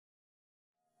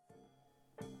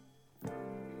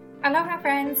Aloha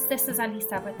friends, this is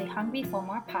Alisa with the Hungry for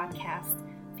More podcast.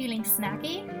 Feeling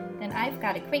snacky? Then I've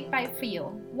got a quick bite for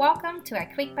you. Welcome to our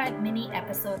Quick Bite mini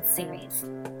episode series.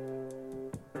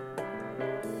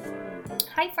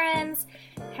 Hi friends,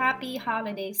 happy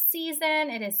holiday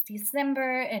season. It is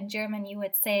December. In German you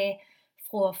would say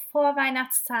Frohe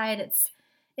Vorweihnachtszeit.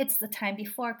 It's the time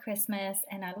before Christmas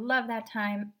and I love that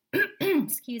time.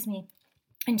 Excuse me.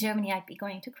 In Germany I'd be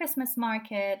going to Christmas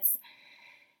markets.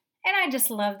 And I just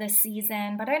love this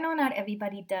season, but I know not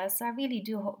everybody does, so I really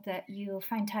do hope that you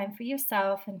find time for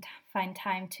yourself and find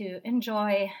time to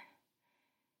enjoy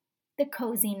the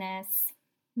coziness,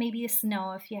 maybe the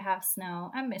snow if you have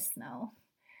snow. I miss snow.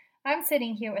 I'm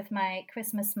sitting here with my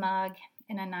Christmas mug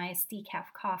and a nice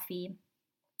decaf coffee,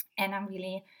 and I'm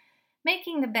really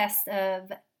making the best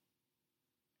of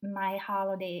my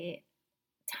holiday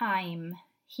time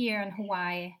here in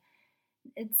Hawaii.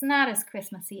 It's not as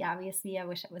Christmassy, obviously. I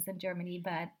wish I was in Germany,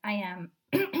 but I am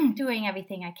doing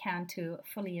everything I can to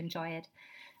fully enjoy it.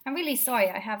 I'm really sorry.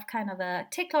 I have kind of a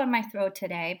tickle in my throat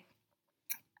today.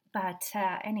 But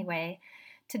anyway,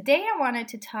 today I wanted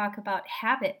to talk about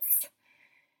habits.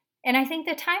 And I think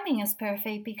the timing is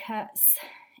perfect because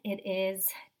it is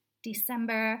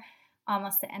December,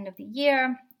 almost the end of the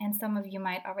year. And some of you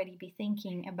might already be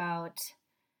thinking about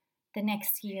the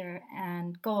next year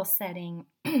and goal setting,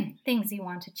 things you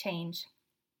want to change.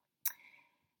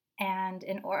 And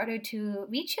in order to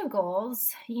reach your goals,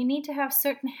 you need to have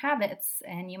certain habits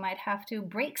and you might have to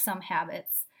break some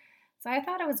habits. So I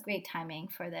thought it was great timing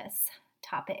for this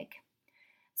topic.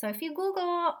 So if you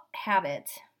Google habit,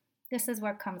 this is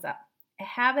what comes up. A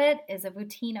habit is a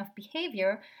routine of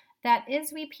behavior that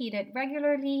is repeated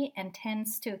regularly and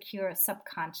tends to occur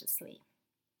subconsciously.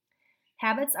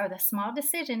 Habits are the small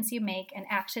decisions you make and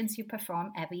actions you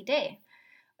perform every day.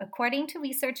 According to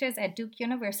researchers at Duke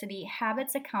University,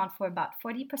 habits account for about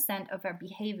 40% of our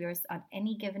behaviors on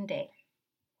any given day.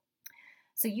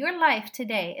 So your life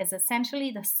today is essentially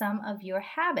the sum of your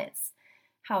habits.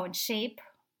 How in shape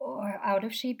or out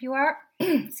of shape you are,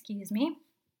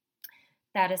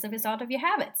 that is a result of your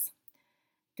habits.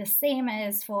 The same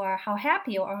is for how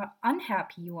happy or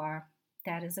unhappy you are.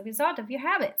 That is a result of your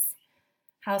habits.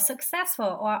 How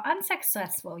successful or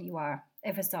unsuccessful you are,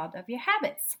 a result of your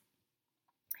habits.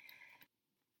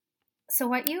 So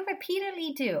what you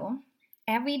repeatedly do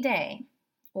every day,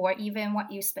 or even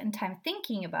what you spend time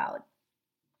thinking about,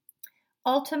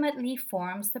 ultimately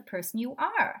forms the person you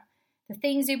are, the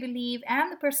things you believe,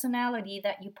 and the personality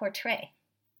that you portray.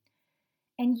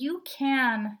 And you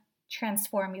can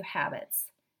transform your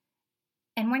habits.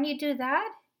 And when you do that,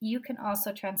 you can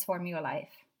also transform your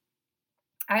life.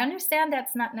 I understand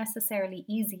that's not necessarily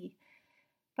easy,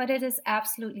 but it is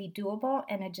absolutely doable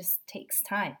and it just takes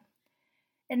time.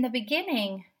 In the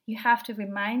beginning, you have to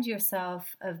remind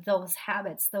yourself of those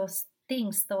habits, those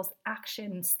things, those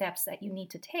action steps that you need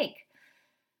to take.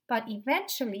 But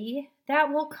eventually,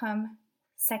 that will come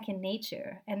second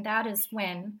nature, and that is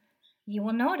when you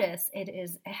will notice it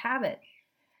is a habit.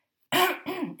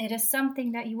 It is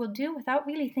something that you will do without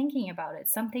really thinking about it,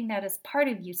 something that is part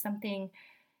of you, something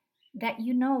that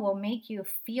you know will make you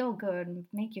feel good,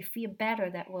 make you feel better,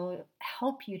 that will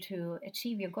help you to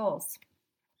achieve your goals.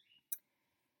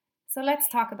 So let's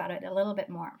talk about it a little bit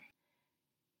more.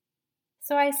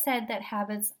 So I said that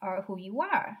habits are who you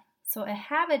are. So a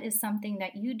habit is something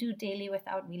that you do daily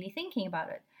without really thinking about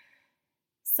it.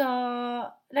 So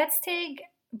let's take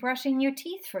brushing your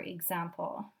teeth, for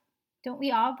example. Don't we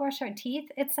all brush our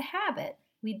teeth? It's a habit.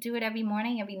 We do it every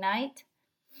morning, every night.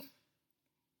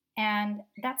 And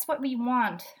that's what we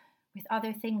want with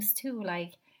other things too,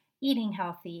 like eating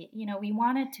healthy. We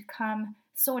want it to come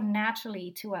so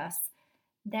naturally to us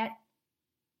that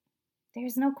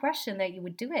there's no question that you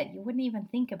would do it. You wouldn't even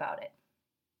think about it.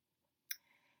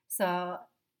 So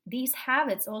these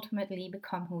habits ultimately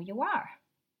become who you are.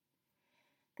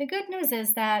 The good news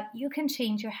is that you can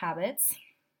change your habits,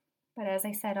 but as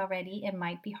I said already, it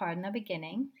might be hard in the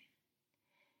beginning.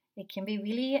 It can be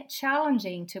really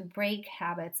challenging to break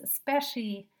habits,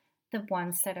 especially the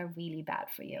ones that are really bad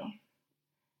for you.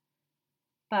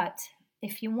 But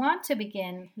if you want to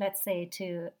begin, let's say,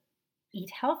 to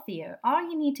eat healthier, all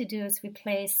you need to do is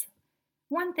replace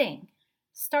one thing.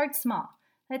 Start small.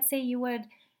 Let's say you would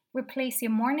replace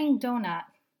your morning donut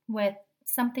with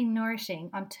something nourishing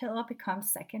until it becomes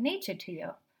second nature to you.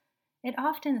 It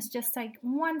often is just like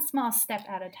one small step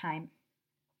at a time.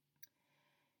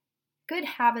 Good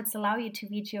habits allow you to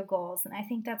reach your goals, and I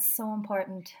think that's so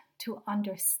important to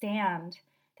understand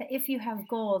that if you have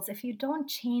goals, if you don't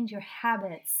change your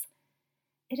habits,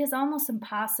 it is almost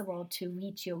impossible to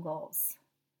reach your goals.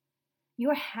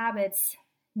 Your habits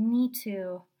need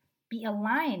to be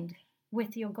aligned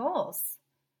with your goals.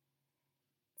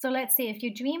 So let's say if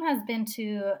your dream has been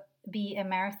to be a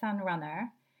marathon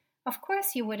runner, of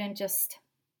course you wouldn't just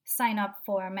sign up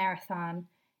for a marathon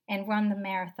and run the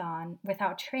marathon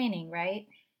without training, right?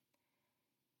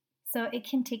 So it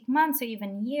can take months or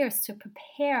even years to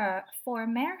prepare for a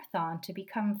marathon, to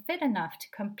become fit enough to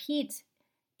compete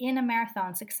in a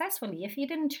marathon successfully. If you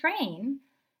didn't train,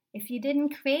 if you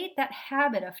didn't create that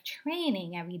habit of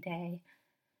training every day,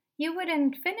 you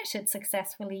wouldn't finish it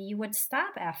successfully. You would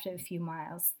stop after a few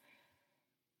miles.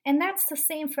 And that's the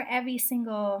same for every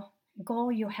single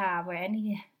goal you have or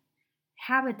any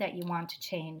habit that you want to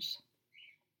change.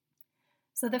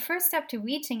 So the first step to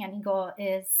reaching any goal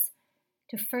is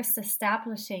to first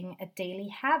establishing a daily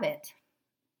habit.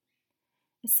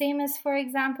 The same as, for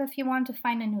example, if you want to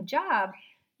find a new job,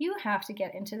 you have to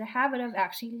get into the habit of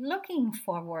actually looking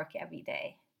for work every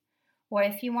day. Or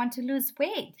if you want to lose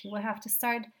weight, you will have to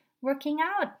start working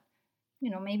out,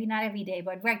 maybe not every day,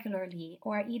 but regularly,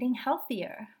 or eating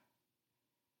healthier.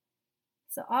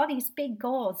 So all these big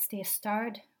goals, they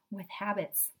start with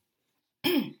habits.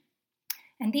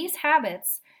 And these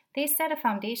habits, they set a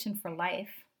foundation for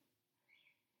life.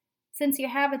 Since your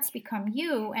habits become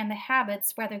you, and the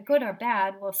habits, whether good or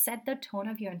bad, will set the tone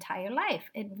of your entire life.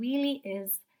 It really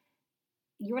is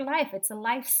your life. It's a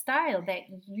lifestyle that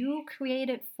you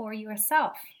created for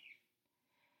yourself.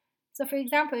 So for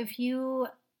example, if you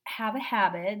have a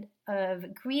habit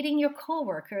of greeting your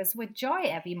coworkers with joy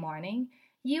every morning,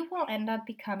 you will end up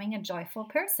becoming a joyful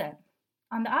person.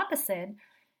 On the opposite,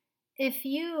 if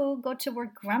you go to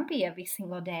work grumpy every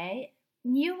single day,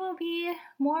 you will be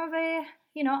more of a,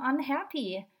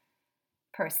 unhappy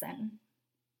person.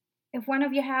 If one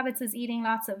of your habits is eating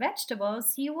lots of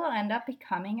vegetables, you will end up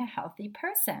becoming a healthy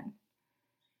person.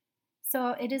 So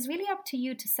it is really up to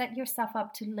you to set yourself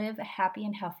up to live a happy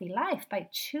and healthy life by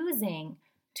choosing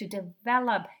to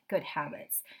develop good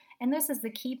habits. And this is the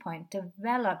key point,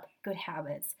 develop good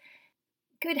habits.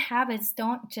 Good habits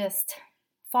don't just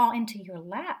fall into your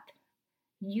lap.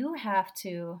 You have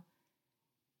to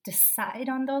decide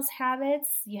on those habits.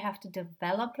 You have to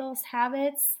develop those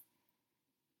habits.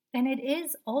 And it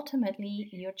is ultimately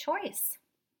your choice.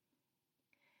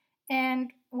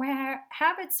 And where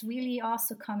habits really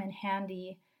also come in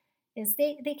handy is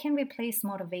they can replace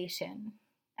motivation.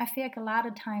 I feel like a lot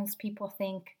of times people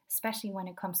think, especially when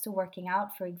it comes to working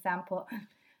out, for example,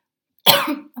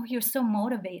 oh, you're so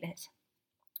motivated.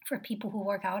 For people who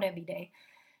work out every day,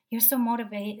 you're so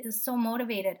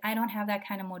motivated. I don't have that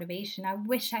kind of motivation. I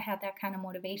wish I had that kind of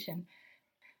motivation.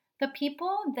 The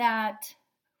people that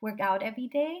work out every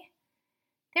day,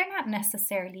 they're not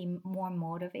necessarily more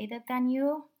motivated than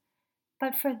you,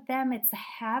 but for them it's a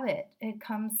habit. It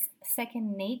comes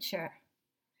second nature.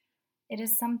 It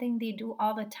is something they do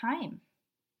all the time.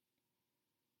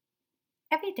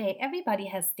 Every day, everybody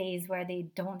has days where they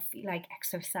don't feel like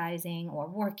exercising or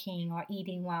working or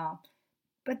eating well.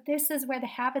 But this is where the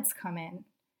habits come in.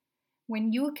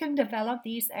 When you can develop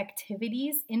these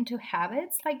activities into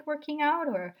habits like working out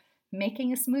or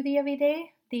making a smoothie every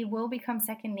day, they will become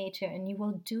second nature and you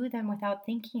will do them without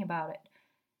thinking about it.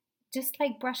 Just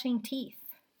like brushing teeth.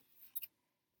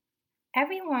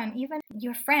 Everyone, even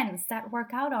your friends that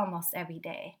work out almost every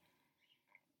day,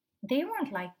 they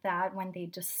weren't like that when they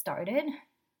just started.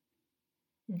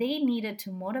 They needed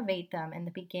to motivate them in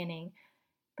the beginning,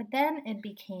 but then it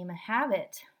became a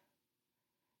habit.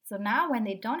 So now when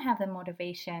they don't have the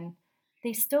motivation,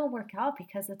 they still work out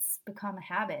because it's become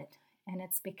a habit and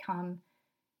it's become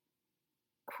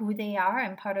who they are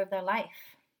and part of their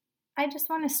life. I just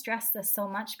want to stress this so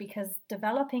much because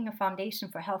developing a foundation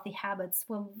for healthy habits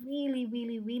will really,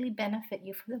 really, really benefit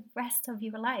you for the rest of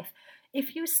your life.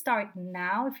 If you start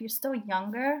now, if you're still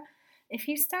younger, if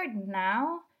you start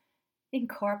now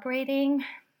incorporating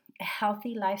a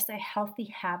healthy lifestyle,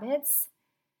 healthy habits,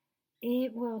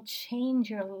 it will change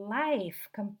your life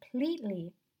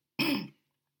completely.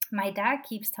 My dad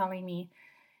keeps telling me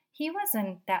he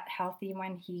wasn't that healthy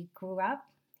when he grew up.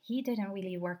 He didn't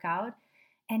really work out.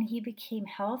 And he became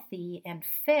healthy and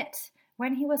fit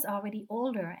when he was already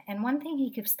older. And one thing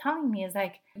he keeps telling me is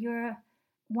like, you're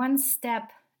one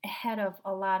step ahead of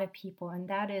a lot of people. And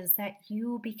that is that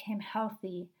you became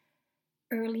healthy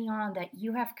early on, that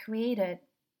you have created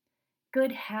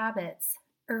good habits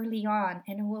early on.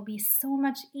 And it will be so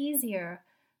much easier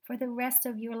for the rest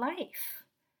of your life.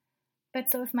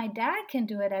 But so if my dad can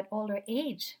do it at older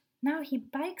age, now he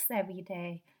bikes every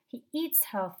day, he eats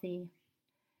healthy,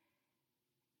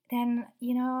 then,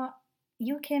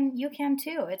 you can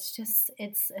too.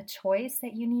 It's a choice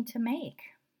that you need to make.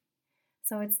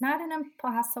 So it's not an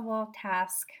impossible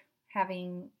task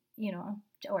having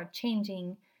or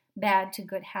changing bad to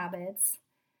good habits.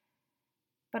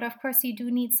 But of course, you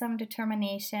do need some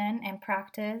determination and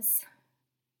practice.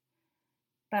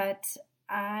 But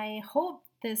I hope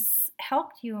this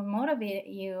helped you and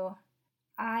motivated you.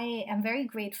 I am very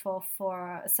grateful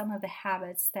for some of the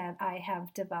habits that I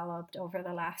have developed over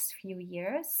the last few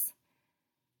years.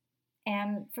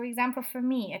 And for example, for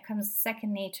me, it comes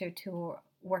second nature to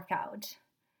work out.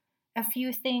 A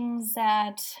few things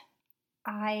that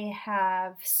I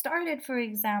have started, for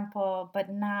example, but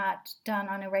not done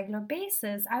on a regular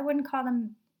basis, I wouldn't call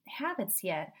them habits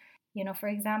yet. For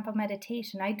example,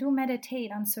 meditation. I do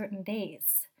meditate on certain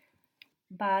days,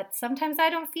 but sometimes I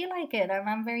don't feel like it.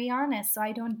 I'm very honest, so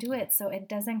I don't do it. So it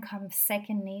doesn't come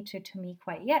second nature to me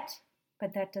quite yet,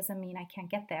 but that doesn't mean I can't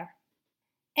get there.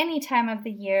 Any time of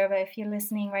the year, but if you're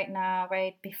listening right now,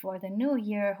 right before the new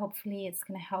year, hopefully it's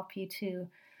going to help you to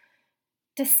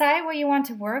decide what you want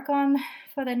to work on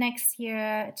for the next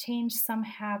year, change some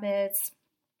habits,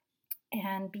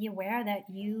 and be aware that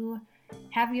you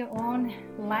have your own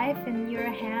life in your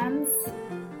hands,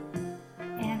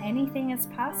 and anything is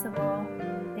possible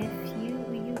if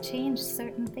you change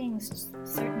certain things,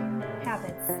 certain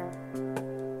habits.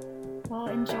 Well,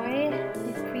 enjoy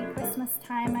the pre-Christmas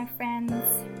time, my friends.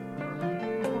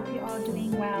 I hope you're all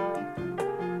doing well.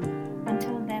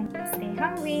 Until then, stay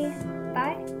hungry.